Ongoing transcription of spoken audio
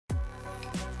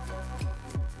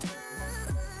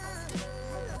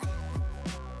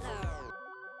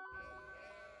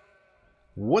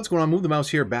What's going on? Move the mouse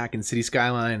here back in City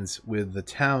Skylines with the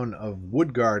town of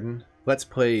Woodgarden. Let's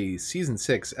play Season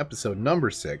 6, Episode number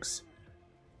 6.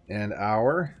 And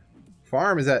our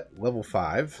farm is at level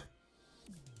 5.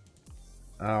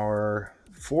 Our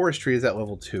forestry is at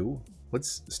level 2.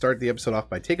 Let's start the episode off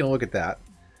by taking a look at that.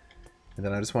 And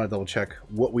then I just want to double check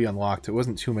what we unlocked. It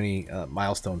wasn't too many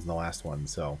milestones in the last one,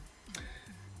 so...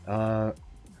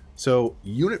 So,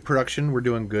 unit production, we're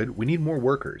doing good. We need more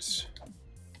workers.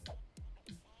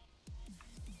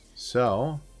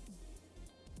 So,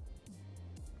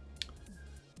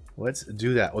 let's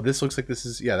do that. Well, this looks like this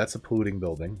is... Yeah, that's a polluting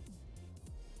building.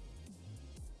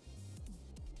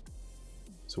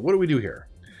 So what do we do here?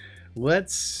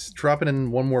 Let's drop it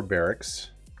in one more barracks.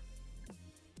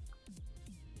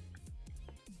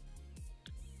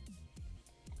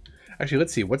 Actually,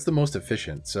 let's see. What's the most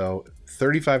efficient? So,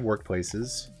 35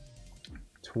 workplaces.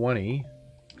 20.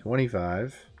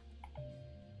 25.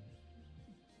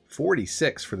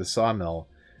 46 for the sawmill.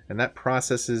 And that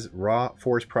processes raw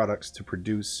forest products to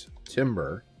produce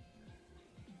timber.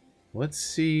 Let's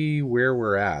see where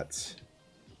we're at.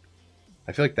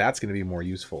 I feel like that's going to be more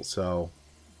useful. So,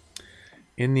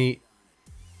 in the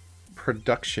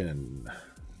production...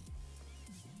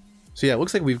 So yeah, it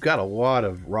looks like we've got a lot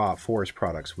of raw forest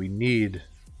products. We need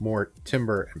more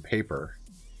timber and paper.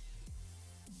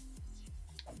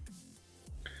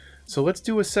 So let's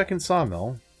do a second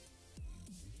sawmill.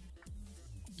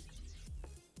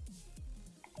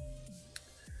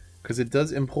 Because it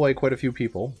does employ quite a few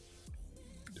people.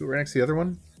 Do it right next to the other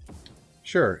one?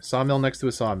 Sure, sawmill next to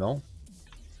a sawmill.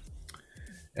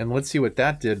 And let's see what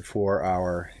that did for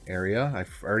our area. I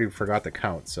already forgot the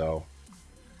count, so...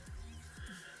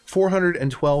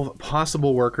 412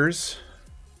 possible workers.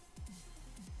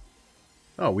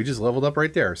 Oh, we just leveled up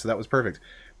right there, so that was perfect.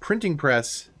 Printing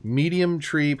press, medium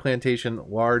tree plantation,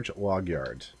 large log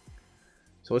yard.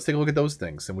 So let's take a look at those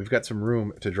things, and we've got some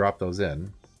room to drop those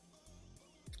in.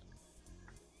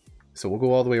 So we'll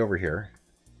go all the way over here.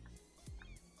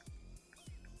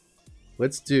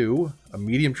 Let's do a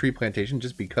medium tree plantation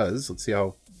just because. Let's see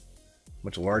how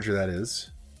much larger that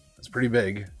is. It's pretty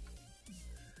big.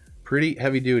 Pretty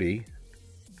heavy duty.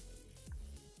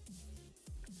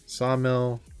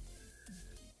 Sawmill.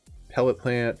 Pellet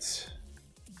plant.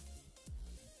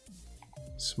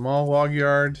 Small log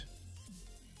yard.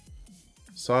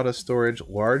 Sawdust storage.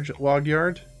 Large log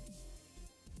yard.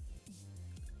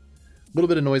 A little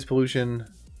bit of noise pollution.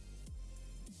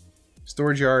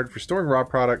 Storage yard for storing raw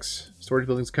products. Storage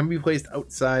buildings can be placed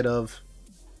outside of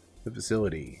the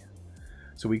facility.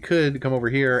 So we could come over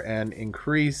here and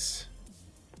increase...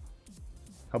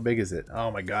 How big is it?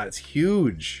 Oh my god, it's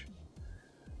huge.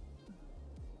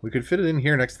 We could fit it in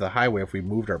here next to the highway if we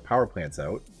moved our power plants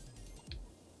out.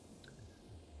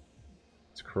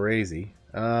 It's crazy.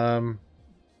 Let's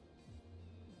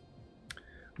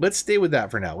stay with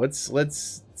that for now.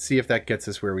 Let's see if that gets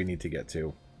us where we need to get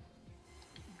to.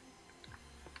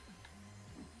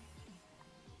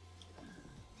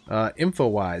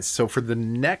 Info-wise, so for the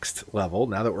next level,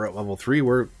 now that we're at level 3,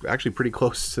 we're actually pretty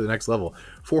close to the next level.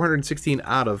 416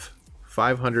 out of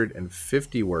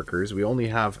 550 workers. We only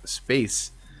have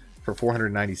space for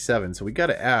 497, so we got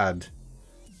to add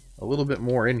a little bit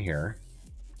more in here.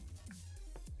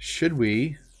 Should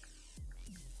we...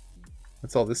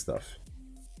 What's all this stuff?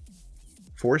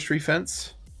 Forestry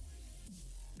fence.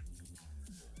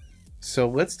 So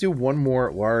let's do one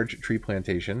more large tree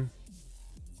plantation.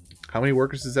 How many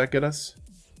workers does that get us?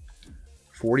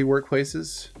 40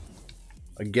 workplaces.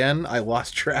 Again, I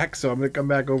lost track, so I'm going to come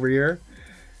back over here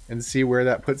and see where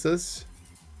that puts us.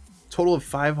 Total of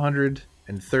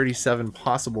 537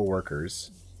 possible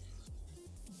workers.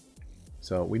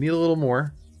 So we need a little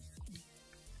more.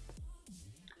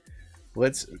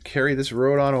 Let's carry this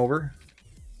road on over.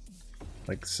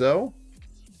 Like so.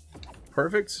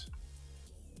 Perfect.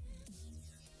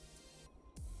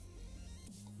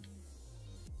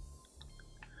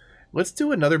 Let's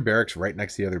do another barracks right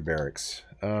next to the other barracks.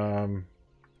 I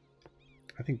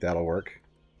think that'll work.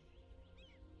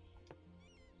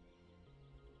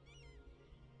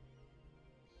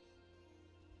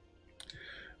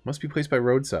 Must be placed by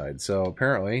roadside, so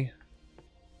apparently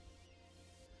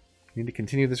we need to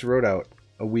continue this road out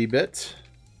a wee bit.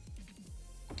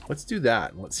 Let's do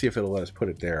that. Let's see if it'll let us put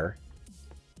it there.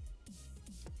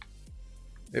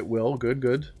 It will. Good,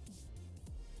 good.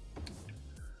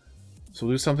 So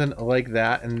we'll do something like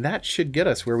that, and that should get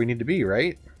us where we need to be,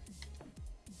 right?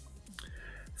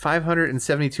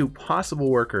 572 possible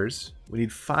workers. We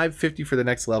need 550 for the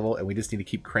next level, and we just need to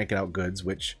keep cranking out goods,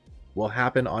 which will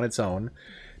happen on its own.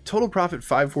 Total profit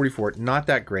 544, not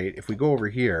that great. If we go over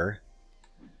here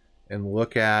and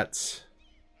look at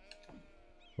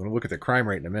We're going to look at the crime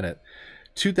rate in a minute.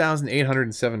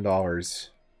 $2,807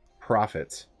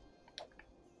 profit.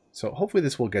 So hopefully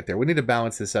this will get there. We need to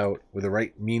balance this out with the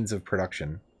right means of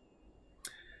production.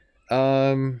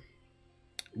 Let's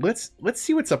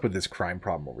see what's up with this crime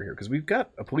problem over here, because we've got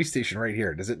a police station right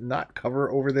here. Does it not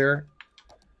cover over there?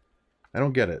 I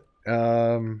don't get it.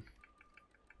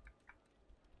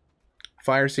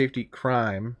 Fire safety,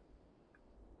 crime.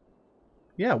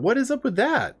 Yeah, what is up with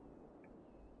that?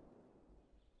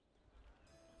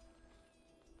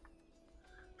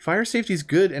 Fire safety's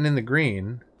good and in the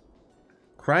green.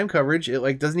 Crime coverage, it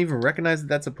like doesn't even recognize that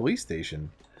that's a police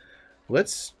station.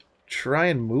 Let's try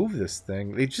and move this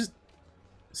thing. They just...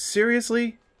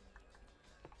 Seriously?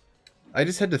 I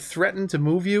just had to threaten to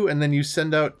move you and then you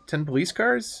send out 10 police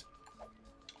cars?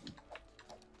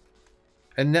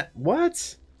 And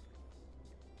what?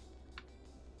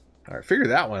 Alright, figure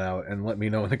that one out and let me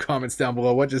know in the comments down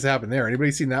below what just happened there.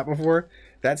 Anybody seen that before?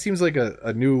 That seems like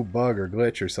a new bug or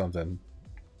glitch or something.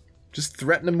 Just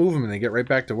threaten to move them and they get right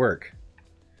back to work.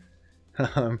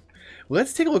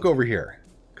 Let's take a look over here.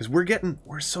 Because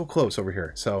we're so close over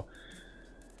here. So,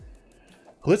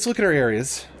 let's look at our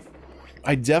areas.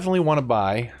 I definitely want to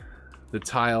buy the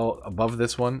tile above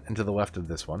this one and to the left of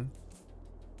this one.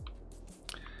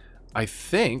 I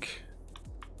think...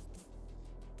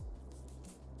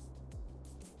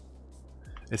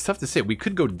 It's tough to say. We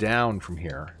could go down from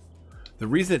here. The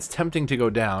reason it's tempting to go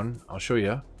down, I'll show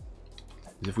you,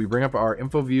 is if we bring up our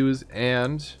info views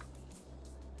and...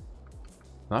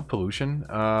 Not pollution,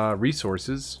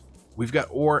 resources. We've got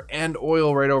ore and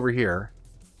oil right over here.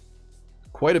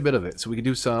 Quite a bit of it. So we could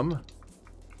do some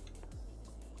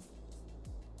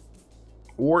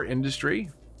ore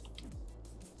industry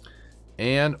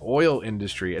and oil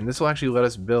industry. And this will actually let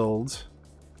us build...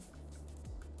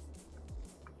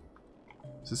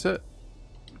 Is this it?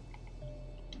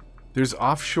 There's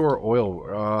offshore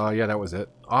oil. Yeah, that was it.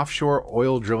 Offshore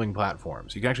oil drilling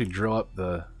platforms. You can actually drill up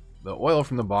the oil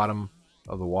from the bottom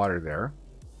of the water there.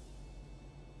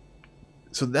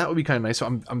 So that would be kind of nice. So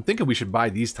I'm thinking we should buy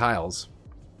these tiles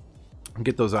and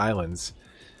get those islands.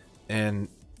 And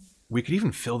we could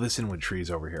even fill this in with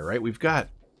trees over here, right? We've got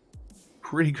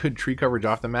pretty good tree coverage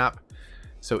off the map.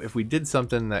 So if we did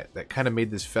something that kind of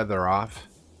made this feather off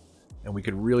and we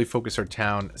could really focus our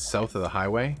town south of the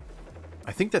highway,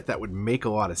 I think that would make a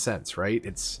lot of sense, right?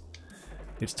 It's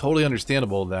totally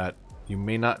understandable that you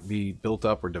may not be built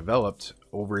up or developed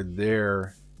over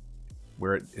there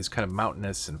where it is kind of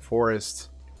mountainous and forest.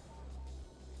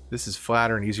 This is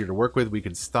flatter and easier to work with. We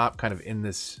could stop kind of in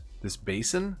this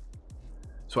basin.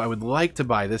 So I would like to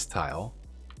buy this tile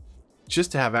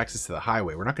just to have access to the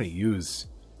highway. We're not going to use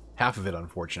half of it,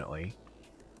 unfortunately.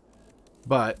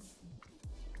 But,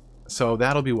 so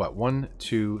that'll be what? 1,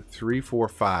 2, 3, 4,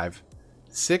 5,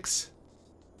 6,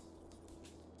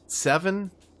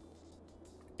 7,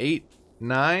 8,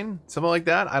 9, something like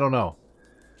that. I don't know.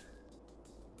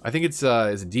 I think it's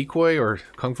is it Decoy or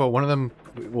Kung Fu. One of them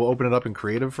will open it up in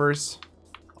creative first.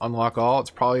 Unlock all. It's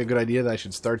probably a good idea that I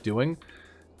should start doing.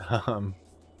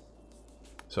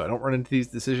 So I don't run into these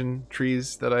decision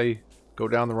trees that I go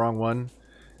down the wrong one.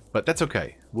 But that's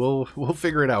okay. We'll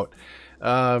figure it out.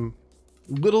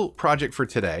 Little project for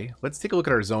today. Let's take a look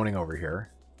at our zoning over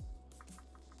here.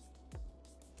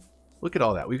 Look at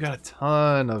all that. We've got a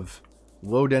ton of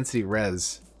low density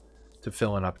res to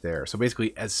fill in up there. So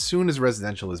basically, as soon as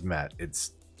residential is met,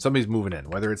 it's somebody's moving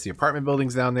in, whether it's the apartment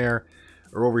buildings down there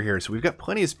or over here. So we've got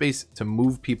plenty of space to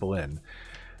move people in.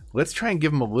 Let's try and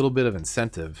give them a little bit of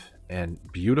incentive and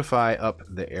beautify up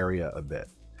the area a bit.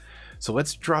 So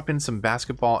let's drop in some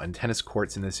basketball and tennis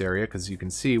courts in this area, because you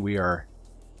can see we are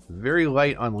very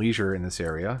light on leisure in this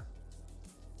area.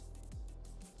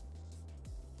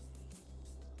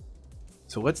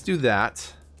 So let's do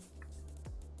that.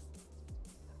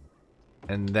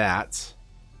 And that.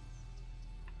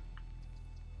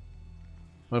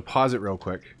 I'm going to pause it real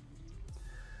quick.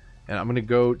 And I'm going to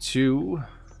go to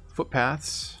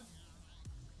footpaths.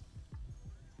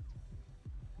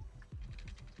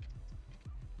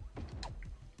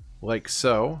 Like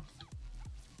so.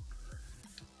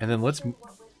 And then let's...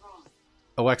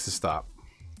 Alexa, stop.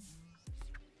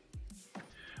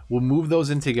 We'll move those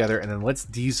in together, and then let's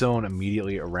de-zone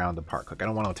immediately around the park. Like, I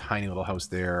don't want a tiny little house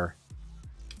there.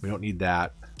 We don't need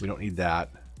that. We don't need that.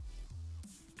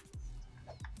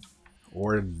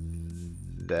 Or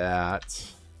that.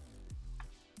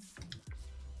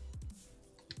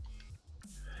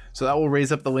 So that will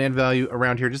raise up the land value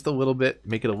around here just a little bit,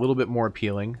 make it a little bit more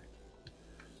appealing.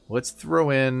 Let's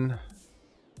throw in...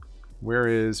 Where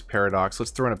is Paradox? Let's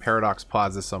throw in a Paradox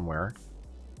Plaza somewhere.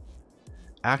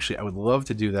 Actually, I would love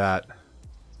to do that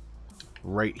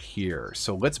right here.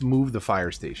 So let's move the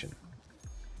fire station.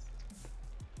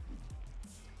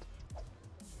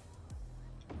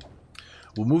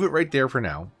 We'll move it right there for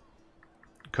now.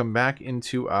 Come back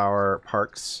into our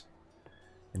parks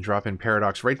and drop in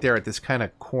Paradox right there at this kind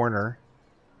of corner.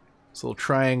 This little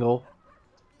triangle.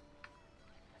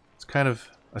 It's kind of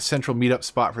a central meetup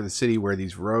spot for the city where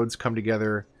these roads come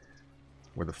together,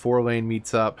 where the 4-lane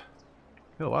meets up.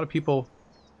 We got a lot of people.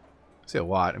 I say a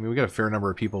lot. I mean, we got a fair number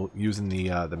of people using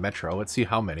the metro. Let's see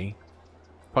how many.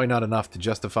 Probably not enough to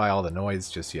justify all the noise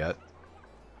just yet.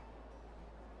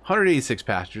 186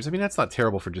 passengers. I mean, that's not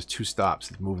terrible for just 2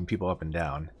 stops. It's moving people up and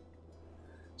down.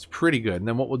 It's pretty good. And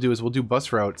then what we'll do is we'll do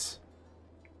bus routes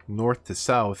north to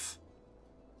south.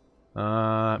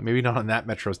 Maybe not on that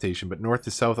metro station, but north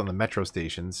to south on the metro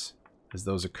stations, as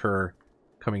those occur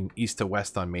coming east to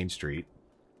west on Main Street.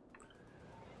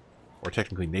 Or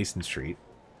technically Mason Street,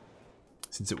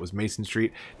 since it was Mason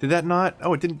Street. Did that not?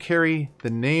 Oh, it didn't carry the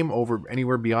name over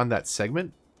anywhere beyond that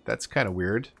segment? That's kind of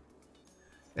weird.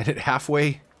 And at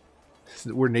halfway,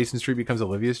 where Mason Street becomes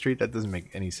Olivia Street? That doesn't make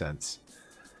any sense.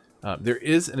 There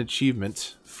is an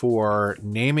achievement for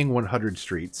naming 100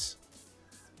 streets.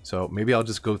 So maybe I'll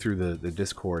just go through the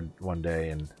Discord one day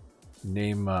and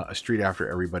name a street after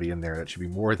everybody in there. That should be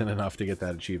more than enough to get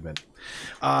that achievement.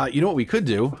 You know what we could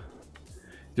do?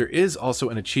 There is also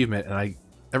an achievement, and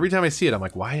every time I see it, I'm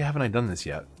like, why haven't I done this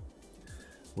yet?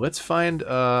 Let's find...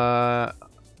 let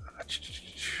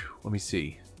me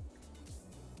see.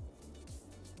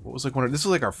 What was like one of... This is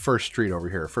like our first street over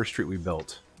here. First street we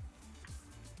built.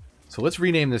 So let's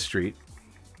rename this street.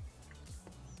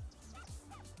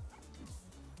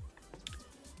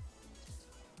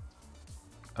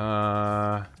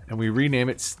 And we rename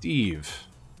it Steve.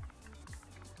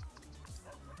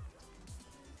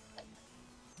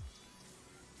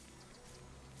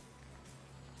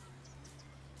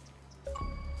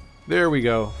 There we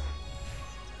go.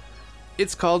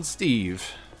 It's called Steve.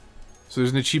 So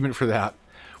there's an achievement for that.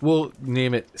 We'll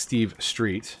name it Steve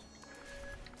Street.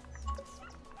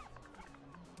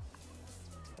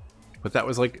 But that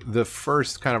was like the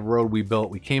first kind of road we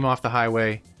built. We came off the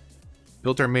highway,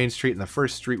 built our main street, and the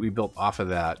first street we built off of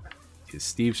that is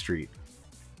Steve Street.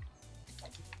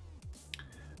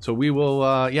 So we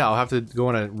will, yeah, I'll have to go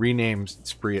on a rename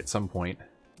spree at some point.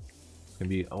 It's going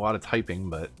to be a lot of typing,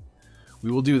 but we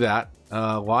will do that.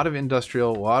 A lot of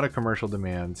industrial, a lot of commercial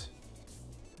demand.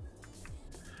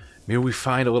 Maybe we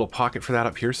find a little pocket for that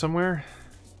up here somewhere.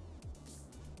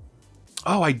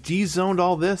 Oh, I de-zoned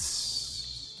all this.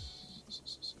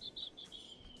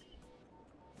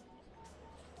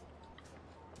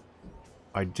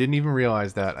 I didn't even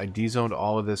realize that. I de-zoned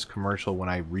all of this commercial when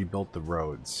I rebuilt the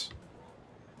roads.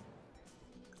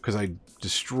 Because I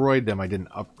destroyed them, I didn't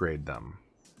upgrade them.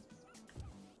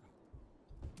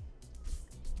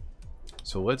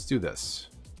 So let's do this.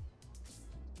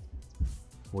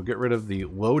 We'll get rid of the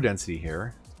low density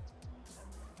here.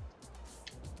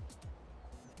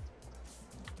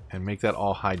 And make that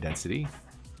all high density.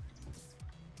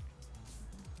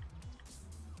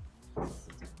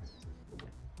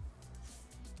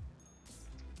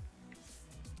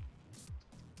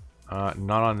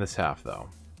 Not on this half, though.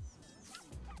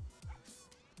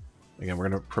 Again, we're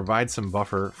going to provide some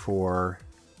buffer for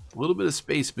a little bit of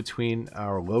space between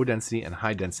our low density and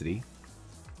high density.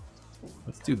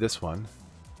 Let's do this one.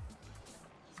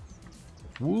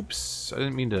 Whoops! I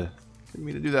didn't mean to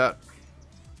do that.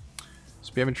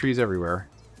 Spamming trees everywhere.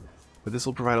 But this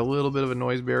will provide a little bit of a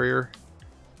noise barrier.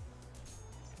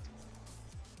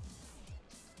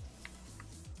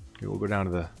 Maybe we'll go down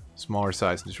to the smaller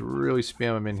size and just really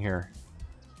spam them in here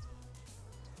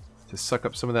to suck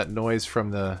up some of that noise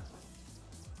from the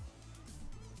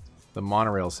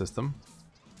monorail system.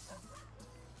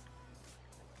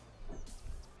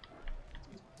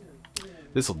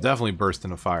 This will definitely burst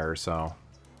into fire, so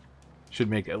should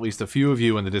make at least a few of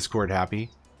you in the Discord happy.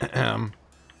 But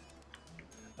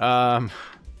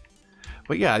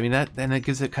yeah, I mean, that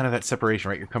gives it kind of that separation,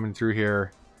 right? You're coming through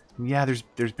here. Yeah,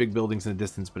 there's big buildings in the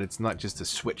distance, but it's not just a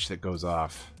switch that goes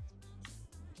off.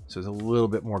 So there's a little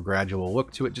bit more gradual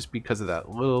look to it just because of that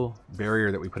little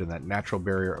barrier that we put in, that natural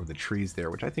barrier of the trees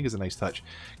there, which I think is a nice touch.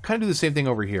 Kind of do the same thing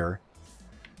over here,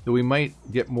 though we might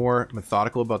get more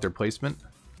methodical about their placement.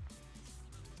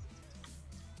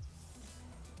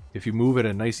 If you move at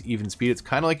a nice even speed, it's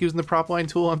kind of like using the prop line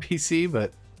tool on PC,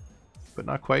 but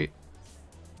not quite.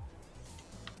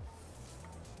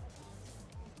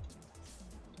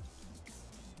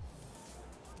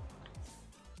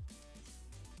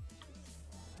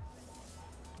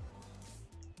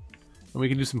 And we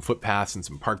can do some footpaths and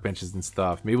some park benches and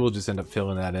stuff. Maybe we'll just end up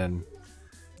filling that in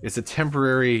It's a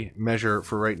temporary measure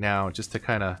for right now, just to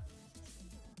kind of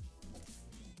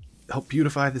help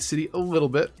beautify the city a little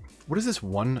bit. What is this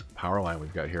one power line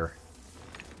we've got here?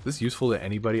 Is this useful to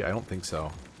anybody? I don't think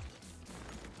so.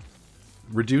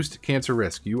 Reduced cancer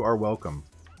risk. You are welcome.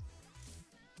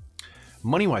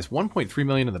 Money-wise, 1.3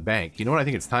 million in the bank. You know what I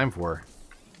think it's time for?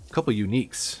 A couple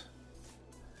uniques.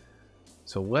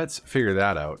 So let's figure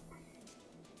that out.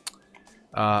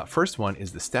 First one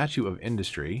is the Statue of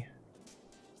Industry.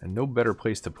 And no better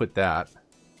place to put that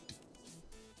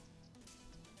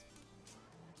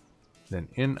than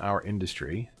in our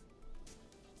industry.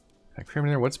 Can I cram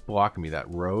in there? What's blocking me? That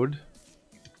road?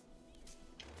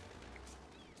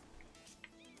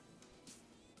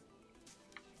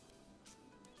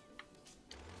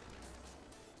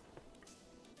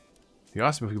 It'd be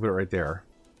awesome if we could put it right there.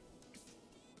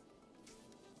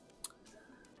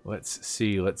 Let's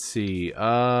see, let's see.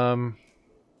 Yeah,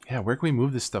 where can we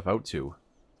move this stuff out to?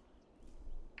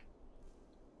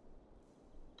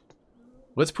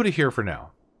 Let's put it here for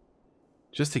now.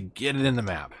 Just to get it in the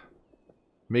map.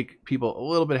 Make people a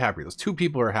little bit happier. Those two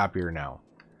people are happier now.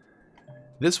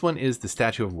 This one is the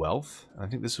Statue of Wealth. I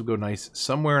think this will go nice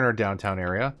somewhere in our downtown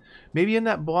area. Maybe in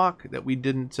that block that we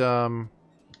didn't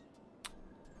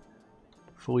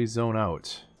fully zone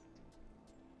out.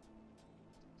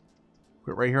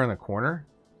 Put it right here on the corner.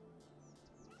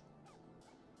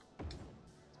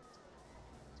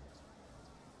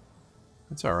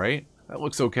 That's alright. That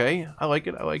looks okay. I like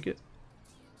it. I like it.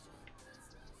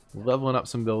 Leveling up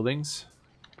some buildings.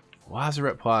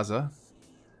 Lazarette Plaza.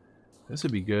 This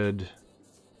would be good.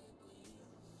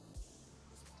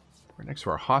 Right next to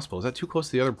our hospital. Is that too close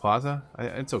to the other plaza?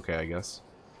 It's okay, I guess.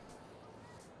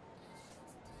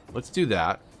 Let's do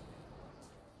that.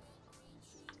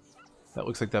 That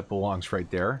looks like that belongs right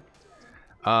there.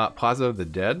 Plaza of the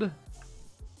Dead.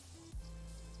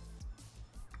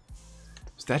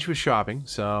 Statue of Shopping,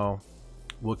 so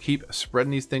we'll keep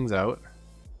spreading these things out.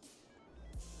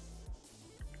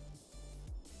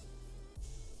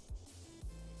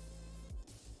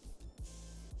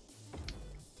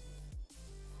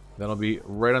 That'll be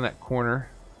right on that corner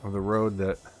of the road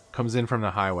that comes in from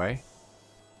the highway.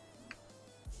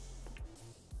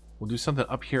 We'll do something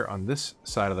up here on this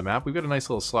side of the map. We've got a nice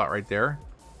little slot right there.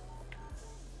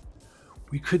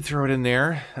 We could throw it in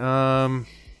there. I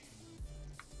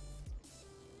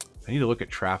need to look at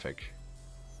traffic.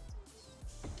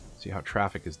 See how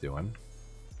traffic is doing.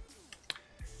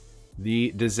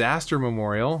 The Disaster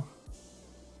Memorial.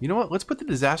 You know what? Let's put the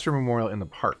Disaster Memorial in the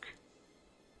park.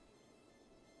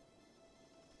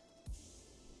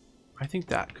 I think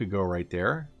that could go right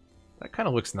there. That kind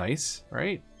of looks nice,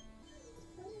 right?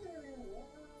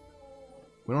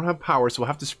 We don't have power, so we'll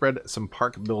have to spread some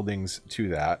park buildings to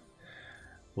that.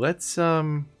 Let's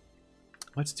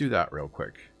do that real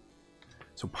quick.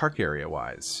 So park area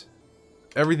wise,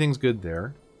 everything's good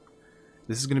there.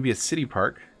 This is going to be a city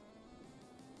park.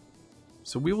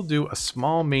 So we will do a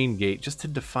small main gate just to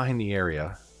define the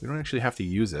area. We don't actually have to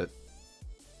use it.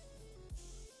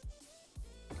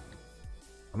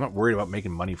 I'm not worried about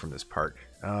making money from this park.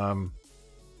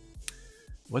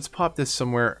 Let's pop this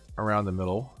somewhere around the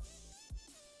middle.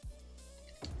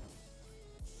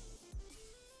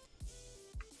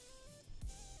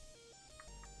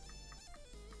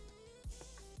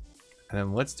 And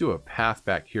then let's do a path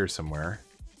back here somewhere.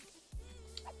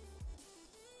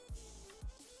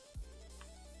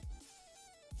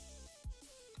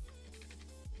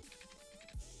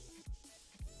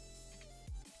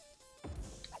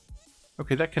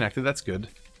 Okay, that connected. That's good.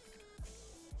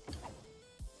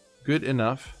 Good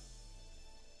enough.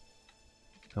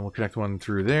 And we'll connect one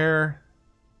through there.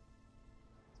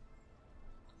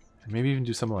 And maybe even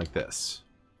do something like this.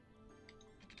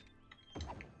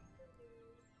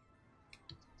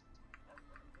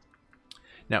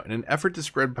 Now, in an effort to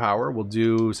spread power, we'll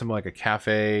do something like a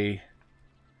cafe,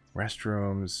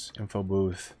 restrooms, info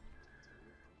booth.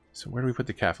 So where do we put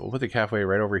the cafe? We'll put the cafe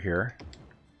right over here.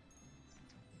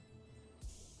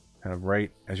 Kind of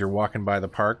right as you're walking by the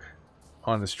park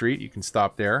on the street. You can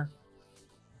stop there.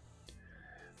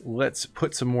 Let's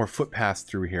put some more footpaths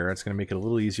through here. It's going to make it a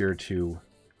little easier to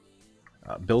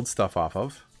build stuff off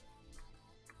of.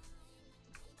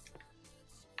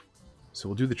 So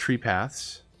we'll do the tree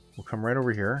paths. We'll come right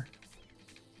over here.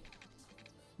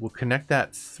 We'll connect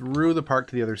that through the park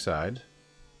to the other side.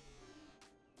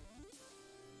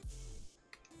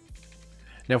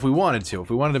 Now, if we wanted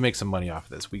to make some money off of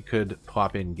this, we could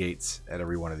plop in gates at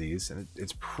every one of these, and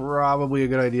it's probably a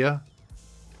good idea.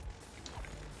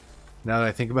 Now that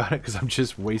I think about it, because I'm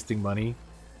just wasting money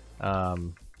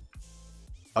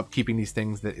upkeeping these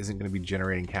things that isn't going to be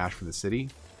generating cash for the city.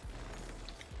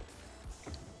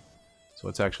 So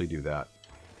let's actually do that.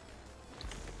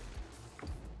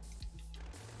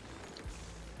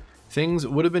 Things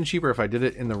would have been cheaper if I did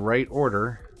it in the right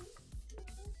order,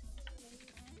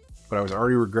 but I was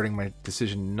already regretting my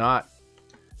decision not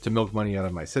to milk money out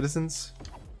of my citizens.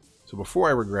 So before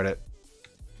I regret it,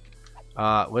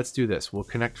 let's do this. We'll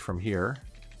connect from here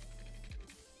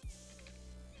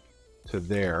to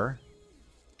there,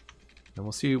 and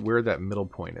we'll see where that middle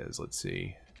point is. Let's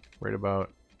see, right about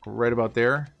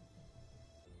there.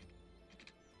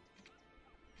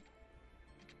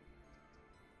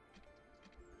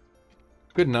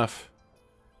 Good enough.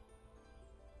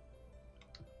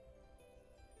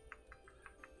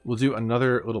 We'll do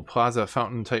another little plaza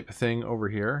fountain type thing over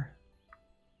here.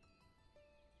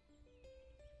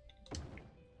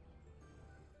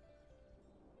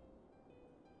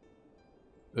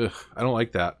 Ugh, I don't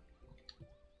like that.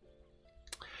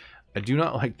 I do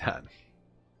not like that.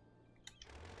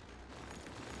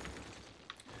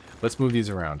 Let's move these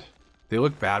around. They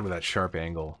look bad with that sharp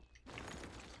angle.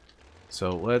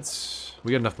 So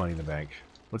we got enough money in the bank.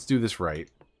 Let's do this right.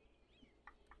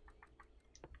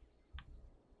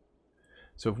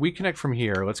 So if we connect from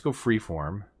here, let's go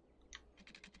freeform.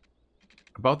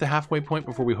 About the halfway point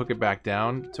before we hook it back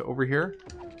down to over here.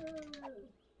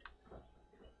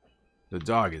 The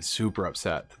dog is super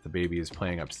upset that the baby is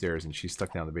playing upstairs and she's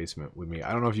stuck down in the basement with me.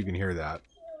 I don't know if you can hear that.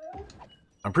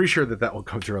 I'm pretty sure that will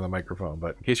come through on the microphone,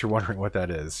 but in case you're wondering what that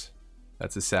is,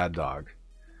 that's a sad dog.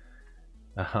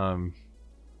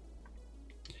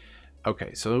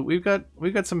 Okay, so we've got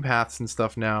some paths and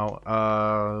stuff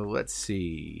now. Let's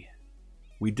see.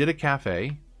 We did a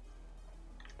cafe.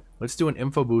 Let's do an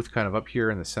info booth kind of up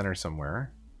here in the center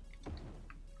somewhere.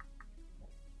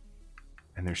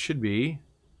 And there should be...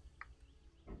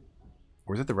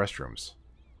 Or is it the restrooms?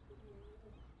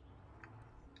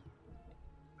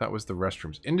 That was the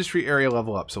restrooms. Industry area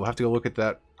level up. So we'll have to go look at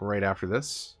that right after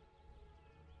this.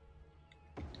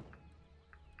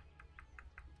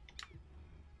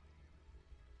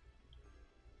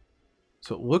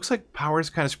 So it looks like power's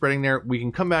kind of spreading there. We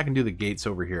can come back and do the gates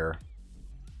over here.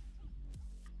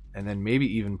 And then maybe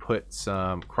even put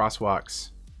some crosswalks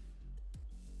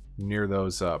near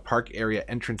those park area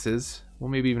entrances. We'll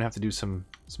maybe even have to do some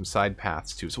side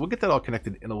paths too. So we'll get that all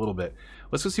connected in a little bit.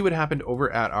 Let's go see what happened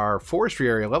over at our forestry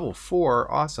area, level 4.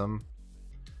 Awesome.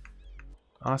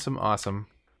 Awesome, awesome.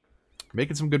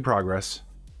 Making some good progress.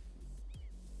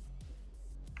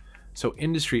 So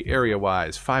industry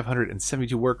area-wise,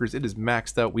 572 workers. It is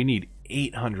maxed out. We need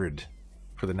 800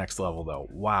 for the next level, though.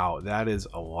 Wow, that is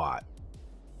a lot.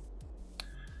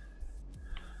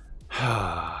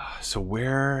 So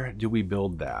where do we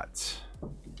build that?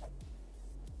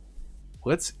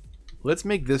 Let's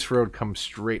make this road come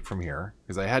straight from here,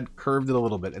 because I had curved it a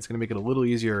little bit. It's going to make it a little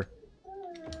easier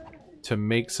to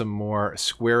make some more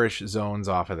squarish zones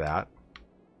off of that.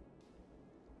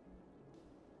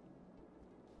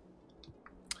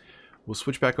 We'll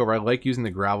switch back over. I like using the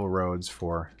gravel roads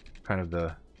for kind of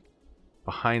the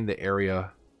behind the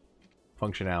area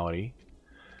functionality.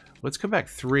 Let's come back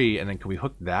 3, and then can we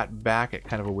hook that back at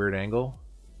kind of a weird angle?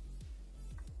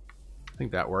 I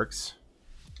think that works.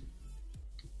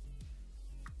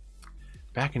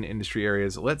 Back in industry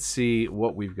areas, let's see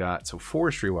what we've got. So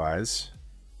forestry-wise,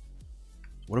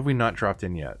 what have we not dropped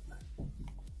in yet?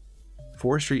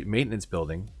 Forestry maintenance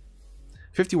building.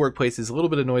 50 workplaces, a little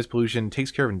bit of noise pollution,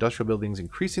 takes care of industrial buildings,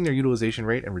 increasing their utilization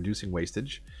rate and reducing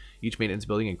wastage. Each maintenance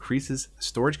building increases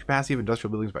storage capacity of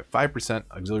industrial buildings by 5%.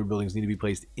 Auxiliary buildings need to be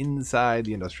placed inside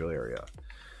the industrial area.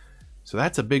 So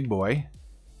that's a big boy.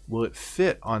 Will it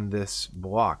fit on this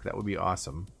block? That would be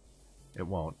awesome. It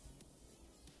won't.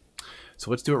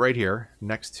 So let's do it right here,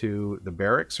 next to the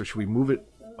barracks, or should we move it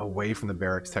away from the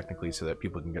barracks technically so that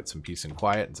people can get some peace and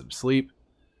quiet and some sleep?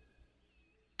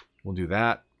 We'll do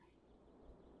that.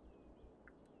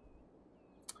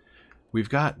 We've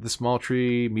got the small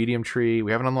tree, medium tree.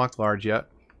 We haven't unlocked large yet.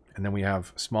 And then we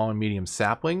have small and medium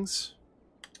saplings.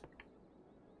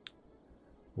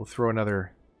 We'll throw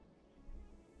another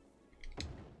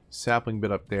sapling bit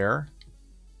up there.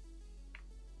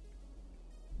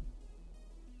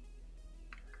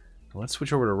 Let's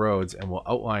switch over to roads and we'll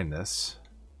outline this,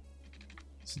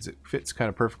 since it fits kind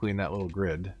of perfectly in that little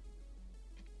grid.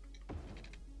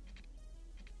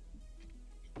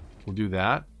 We'll do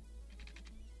that.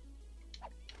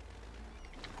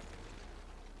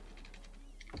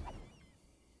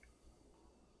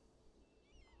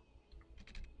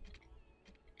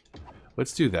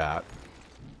 Let's do that.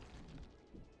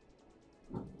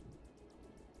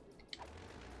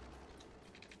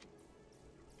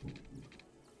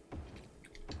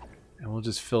 And we'll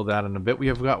just fill that in a bit. We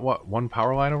have got, what, one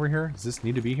power line over here? Does this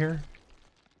need to be here?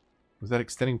 Was that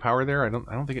extending power there? I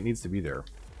don't think it needs to be there.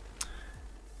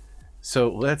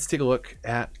 So let's take a look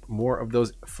at more of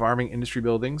those farming industry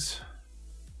buildings.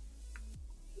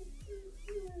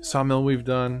 Sawmill we've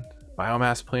done.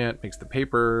 Biomass plant makes the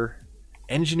paper.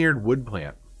 Engineered wood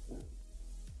plant.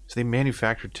 So they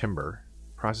manufacture timber.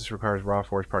 Process requires raw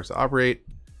forest products to operate.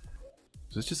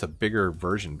 So it's just a bigger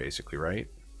version basically, right?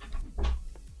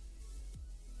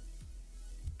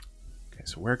 Okay,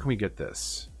 so where can we get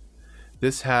this?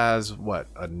 This has what?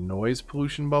 A noise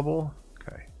pollution bubble?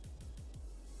 Okay.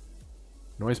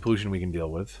 Noise pollution we can deal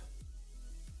with.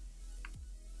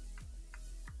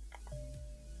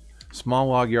 Small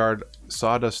log yard,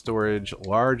 sawdust storage,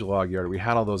 large log yard. We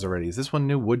had all those already. Is this one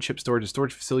new? Wood chip storage. A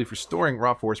storage facility for storing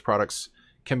raw forest products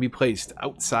can be placed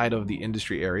outside of the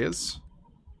industry areas.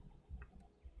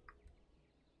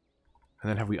 And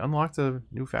then have we unlocked a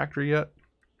new factory yet?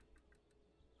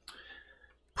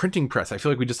 Printing press. I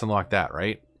feel like we just unlocked that,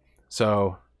 right?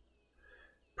 So,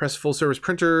 press full service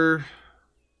printer.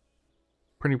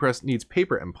 Printing press needs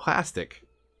paper and plastic.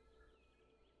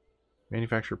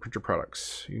 Manufacture printer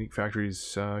products. Unique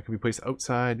factories can be placed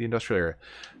outside the industrial area.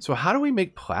 So how do we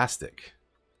make plastic?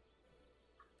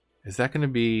 Is that going to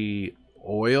be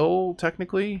oil,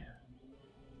 technically?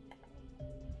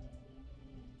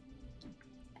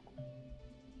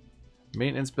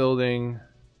 Maintenance building.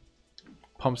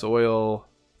 Pumps oil,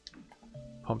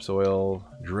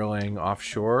 drilling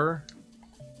offshore.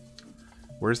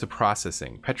 Where's the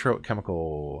processing?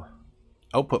 Petrochemical.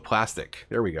 Output plastic.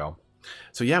 There we go.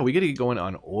 So yeah, we got to get going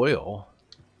on oil.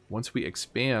 Once we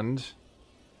expand.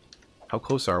 How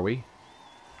close are we?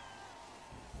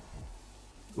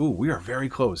 Ooh, we are very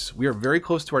close. We are very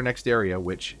close to our next area,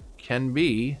 which can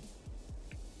be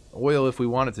oil if we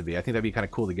want it to be. I think that'd be kind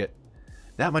of cool to get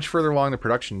that much further along the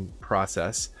production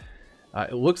process.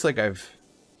 It looks like I've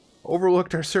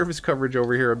overlooked our service coverage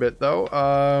over here a bit, though.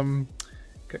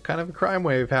 Got kind of a crime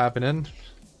wave happening.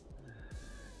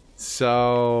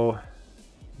 So,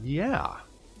 yeah.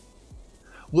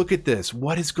 Look at this.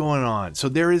 What is going on? So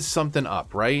there is something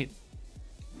up, right?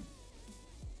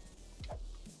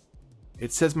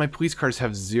 It says my police cars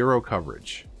have 0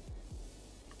 coverage.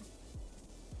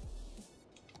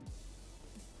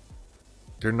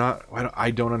 They're not...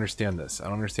 I don't understand this. I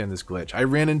don't understand this glitch. I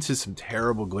ran into some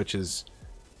terrible glitches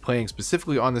playing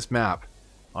specifically on this map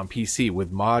on PC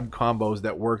with mod combos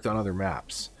that worked on other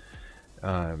maps.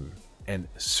 And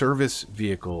service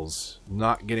vehicles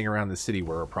not getting around the city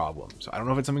were a problem. So I don't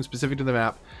know if it's something specific to the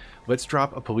map. Let's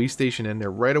drop a police station in there.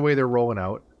 Right away they're rolling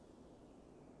out.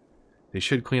 They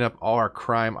should clean up all our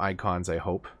crime icons, I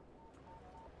hope.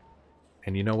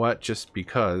 And you know what? Just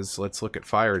because, let's look at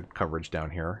fire coverage down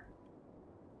here.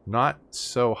 Not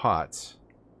so hot.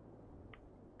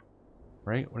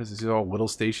 Right? What is this? These are all little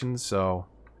stations, so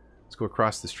let's go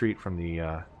across the street from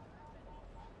the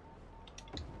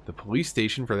police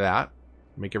station for that.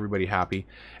 Make everybody happy.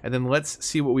 And then let's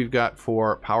see what we've got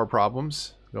for power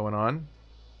problems going on.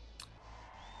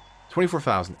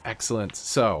 24,000. Excellent.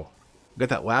 So, we've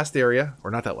got that last area,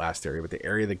 or not that last area, but the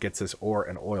area that gets us ore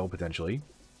and oil potentially.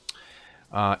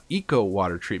 Eco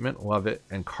water treatment. Love it.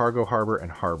 And cargo harbor and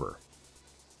harbor.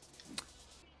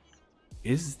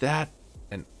 Is that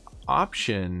an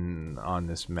option on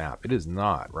this map? It is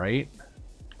not, right?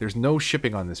 There's no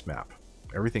shipping on this map.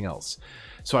 Everything else.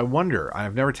 So I wonder,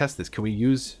 I've never tested this, can we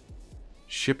use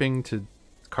shipping to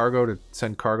cargo to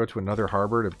send cargo to another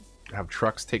harbor to have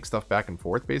trucks take stuff back and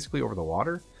forth basically over the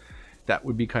water? That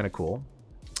would be kind of cool.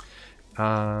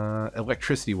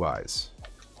 Electricity wise,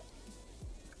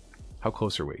 how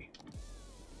close are we?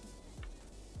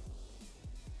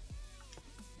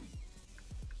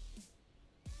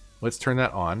 Let's turn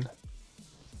that on.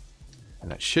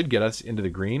 And that should get us into the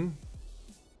green.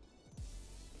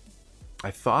 I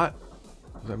thought...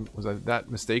 Was I that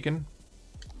mistaken?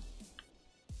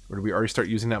 Or did we already start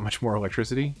using that much more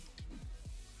electricity?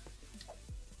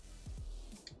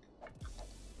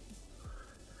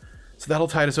 So that'll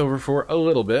tide us over for a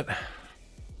little bit.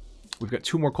 We've got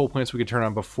 2 more coal plants we can turn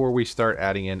on before we start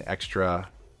adding in extra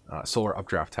solar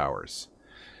updraft towers.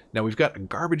 Now we've got a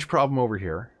garbage problem over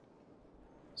here.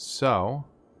 So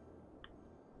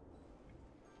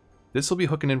this will be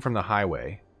hooking in from the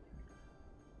highway.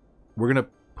 We're going to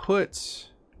put...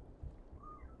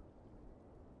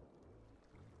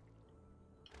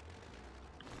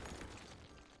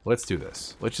 Let's do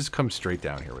this. Let's just come straight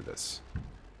down here with this.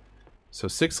 So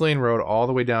 6-lane road all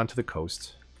the way down to the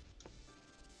coast.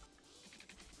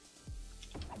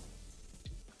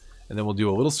 And then we'll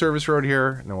do a little service road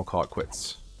here, and then we'll call it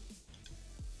quits.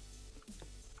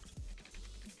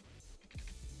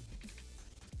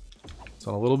 It's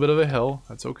on a little bit of a hill.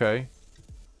 That's okay.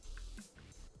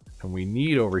 And we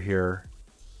need over here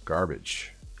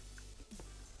garbage.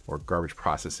 Or garbage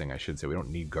processing, I should say. We don't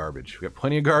need garbage. We got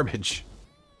plenty of garbage.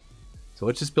 So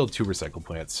let's just build 2 recycle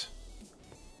plants.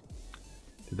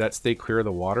 Did that stay clear of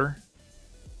the water?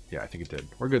 Yeah, I think it did.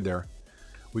 We're good there.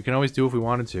 We can always do if we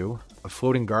wanted to. A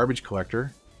floating garbage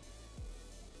collector.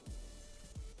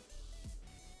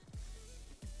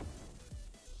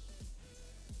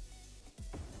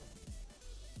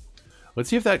 Let's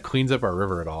see if that cleans up our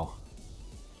river at all.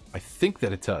 I think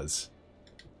that it does.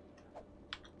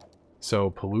 So,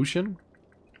 pollution.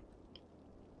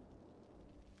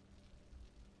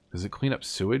 Does it clean up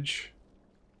sewage?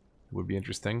 Would be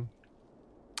interesting.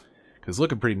 Because it's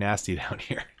looking pretty nasty down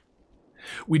here.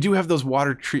 We do have those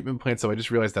water treatment plants, though. I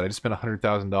just realized that. I just spent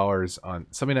 $100,000 on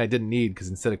something I didn't need, because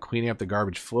instead of cleaning up the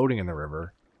garbage floating in the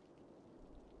river,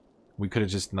 we could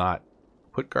have just not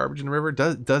put garbage in the river.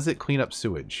 Does it clean up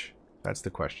sewage? That's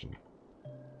the question.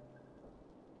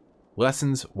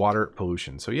 Lessens water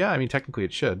pollution. So yeah, I mean, technically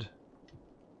it should.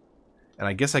 And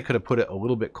I guess I could have put it a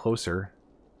little bit closer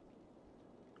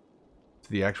to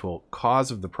the actual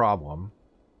cause of the problem.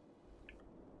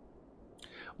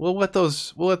 We'll let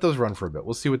those run for a bit.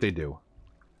 We'll see what they do.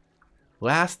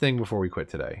 Last thing before we quit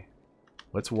today.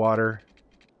 Let's water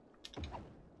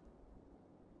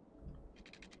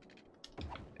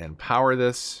and power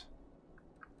this.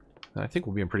 And I think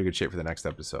we'll be in pretty good shape for the next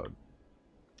episode.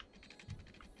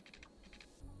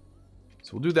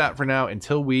 So we'll do that for now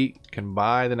until we can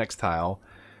buy the next tile.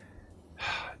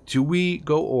 Do we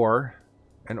go ore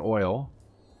and oil?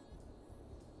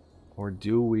 Or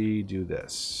do we do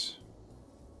this?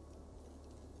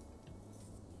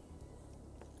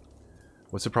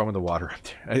 What's the problem with the water up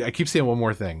there? I keep saying one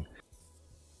more thing.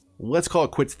 Let's call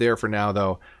it quits there for now,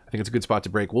 though. I think it's a good spot to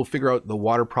break. We'll figure out the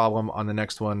water problem on the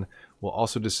next one. We'll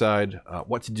also decide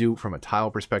what to do from a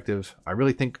tile perspective. I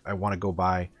really think I want to go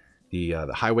buy the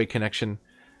highway connection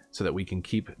so that we can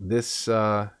keep this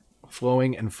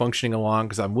flowing and functioning along,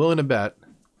 because I'm willing to bet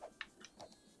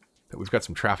that we've got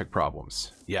some traffic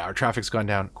problems. Yeah, our traffic's gone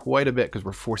down quite a bit because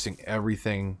we're forcing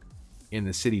everything in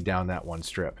the city down that one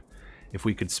strip. If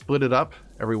we could split it up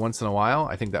every once in a while,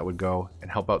 I think that would go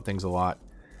and help out things a lot.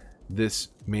 This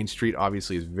main street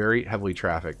obviously is very heavily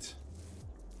trafficked,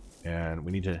 and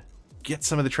we need to get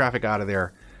some of the traffic out of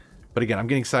there. But again, I'm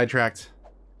getting sidetracked.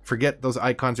 Forget those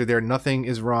icons are there. Nothing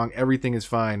is wrong. Everything is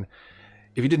fine.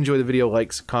 If you did enjoy the video,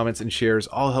 likes, comments, and shares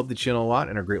all help the channel a lot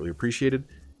and are greatly appreciated.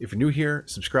 If you're new here,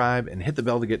 subscribe and hit the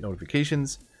bell to get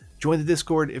notifications. Join the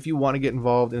Discord if you want to get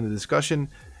involved in the discussion.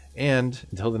 And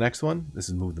until the next one, this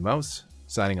is Move the Mouse,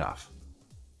 signing off.